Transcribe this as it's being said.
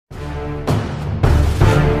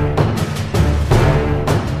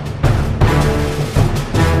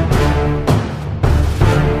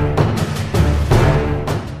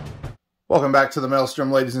Welcome back to the Maelstrom,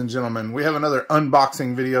 ladies and gentlemen. We have another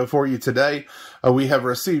unboxing video for you today. We have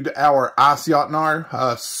received our Ice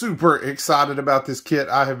Jotnar. Super excited about this kit.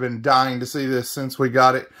 I have been dying to see this since we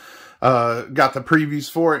got it. Got the previews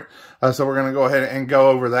for it. So we're going to go ahead and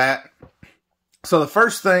go over that. So the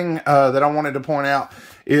first thing that I wanted to point out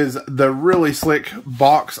is the really slick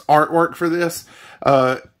box artwork for this.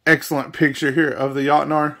 Excellent picture here of the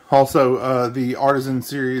Jotnar. Also, the Artisan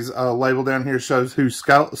series label down here shows who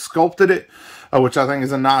sculpted it, which I think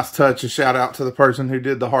is a nice touch. A shout out to the person who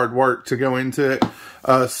did the hard work to go into it.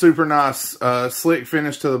 Super nice, slick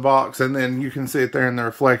finish to the box, and then you can see it there in the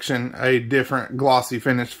reflection, a different glossy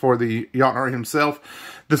finish for the Jotnar himself.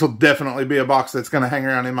 This will definitely be a box that's going to hang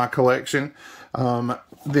around in my collection.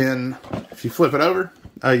 Then, if you flip it over,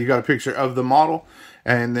 you got a picture of the model,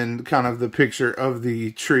 and then kind of the picture of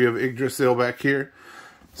the tree of Yggdrasil back here.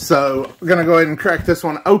 So, I'm going to go ahead and crack this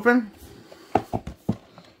one open.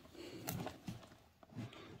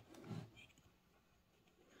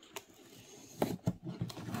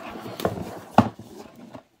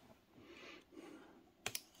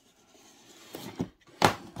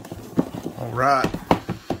 All right.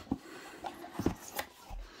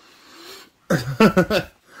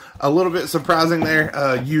 A little bit surprising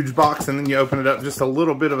there, huge box, and then you open it up, just a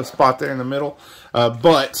little bit of a spot there in the middle.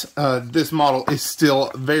 But this model is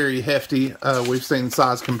still very hefty. We've seen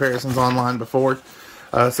size comparisons online before.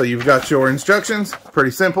 So you've got your instructions,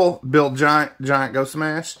 pretty simple. Build giant, giant go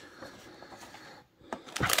smash.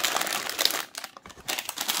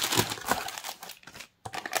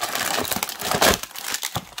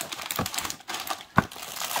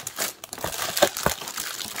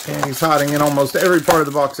 And he's hiding in almost every part of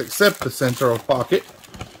the box except the central pocket.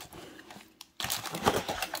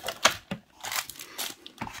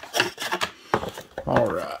 All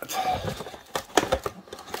right.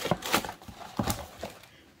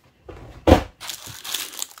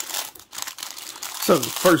 So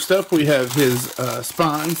first up we have his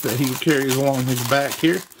spines that he carries along his back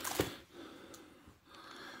here.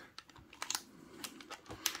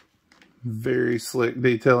 Very slick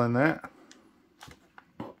detail in that.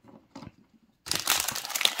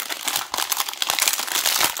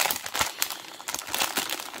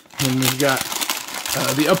 And we've got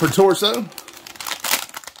the upper torso.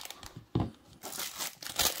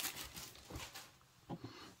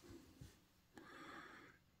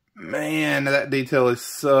 Man, that detail is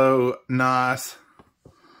so nice.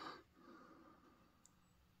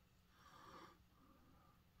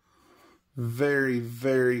 Very,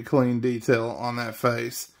 very clean detail on that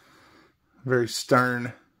face. Very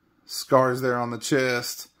stern scars there on the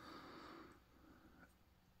chest.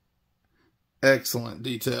 Excellent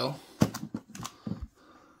detail.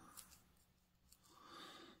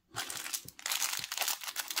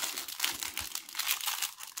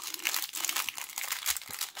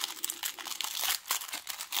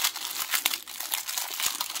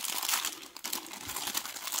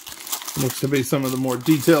 Looks to be some of the more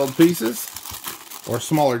detailed pieces, or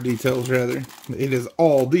smaller details rather. It is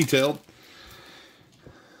all detailed.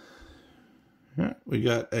 Right, we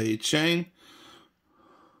got a chain.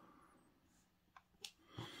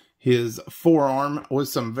 His forearm with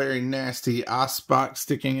some very nasty ice spikes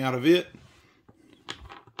sticking out of it.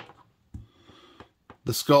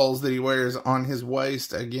 The skulls that he wears on his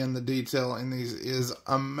waist. Again, the detail in these is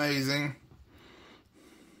amazing.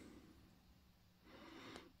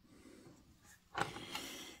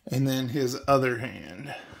 And then his other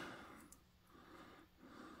hand.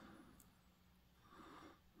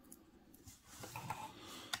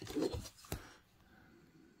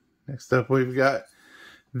 Next up we've got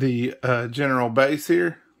the general base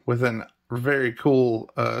here with a very cool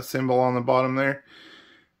symbol on the bottom there.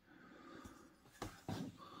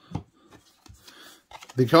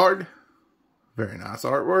 The card, very nice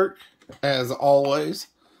artwork as always.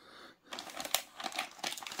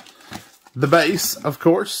 The base, of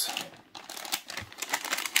course.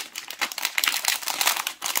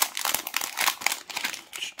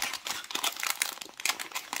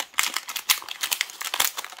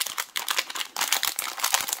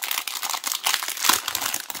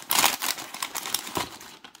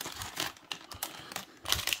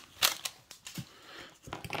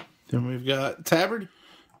 Then we've got Tabard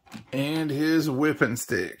and his whipping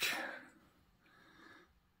stick.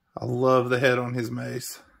 I love the head on his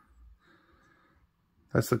mace.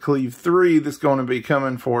 That's the Cleave 3 that's going to be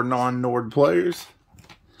coming for non-Nord players.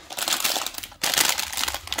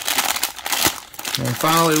 And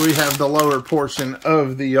finally we have the lower portion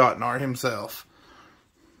of the Jotnar himself.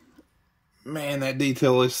 Man, that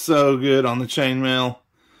detail is so good on the chainmail.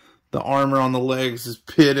 The armor on the legs is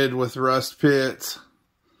pitted with rust pits.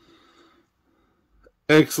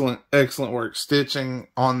 Excellent, excellent work. Stitching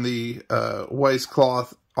on the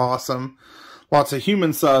waistcloth, awesome. Lots of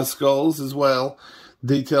human-sized skulls as well.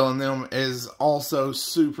 Detailing them is also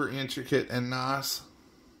super intricate and nice.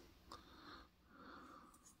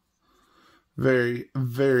 Very,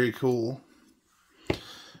 very cool.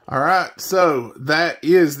 Alright, so that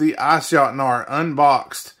is the Ice Jotnar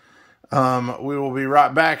unboxed. We will be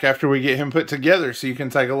right back after we get him put together so you can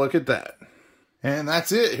take a look at that. And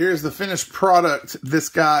that's it. Here's the finished product. This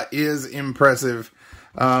guy is impressive.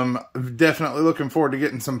 Definitely looking forward to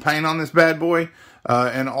getting some paint on this bad boy.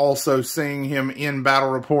 And also seeing him in battle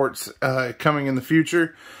reports coming in the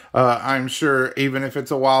future. I'm sure even if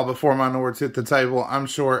it's a while before my Nords hit the table, I'm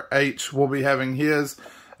sure H will be having his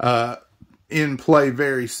in play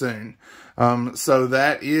very soon. So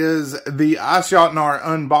that is the Ice Jotnar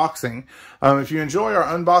unboxing. If you enjoy our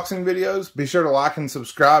unboxing videos, be sure to like and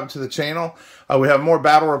subscribe to the channel. We have more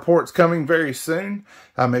battle reports coming very soon.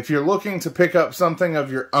 If you're looking to pick up something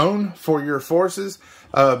of your own for your forces,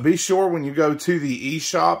 be sure when you go to the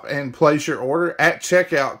eShop and place your order, at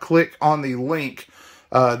checkout, click on the link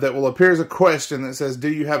that will appear as a question that says,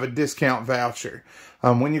 do you have a discount voucher?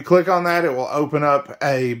 When you click on that, it will open up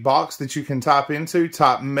a box that you can type into.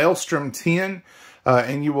 Type Maelstrom 10,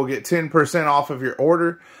 and you will get 10% off of your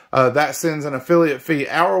order. That sends an affiliate fee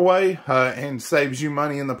our way and saves you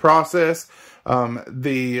money in the process.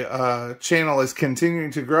 The channel is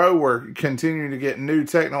continuing to grow. We're continuing to get new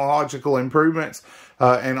technological improvements,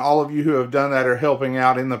 and all of you who have done that are helping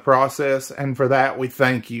out in the process, and for that, we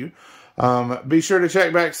thank you. Be sure to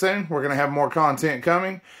check back soon. We're going to have more content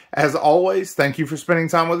coming. As always, thank you for spending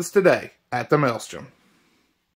time with us today at the Maelstrom.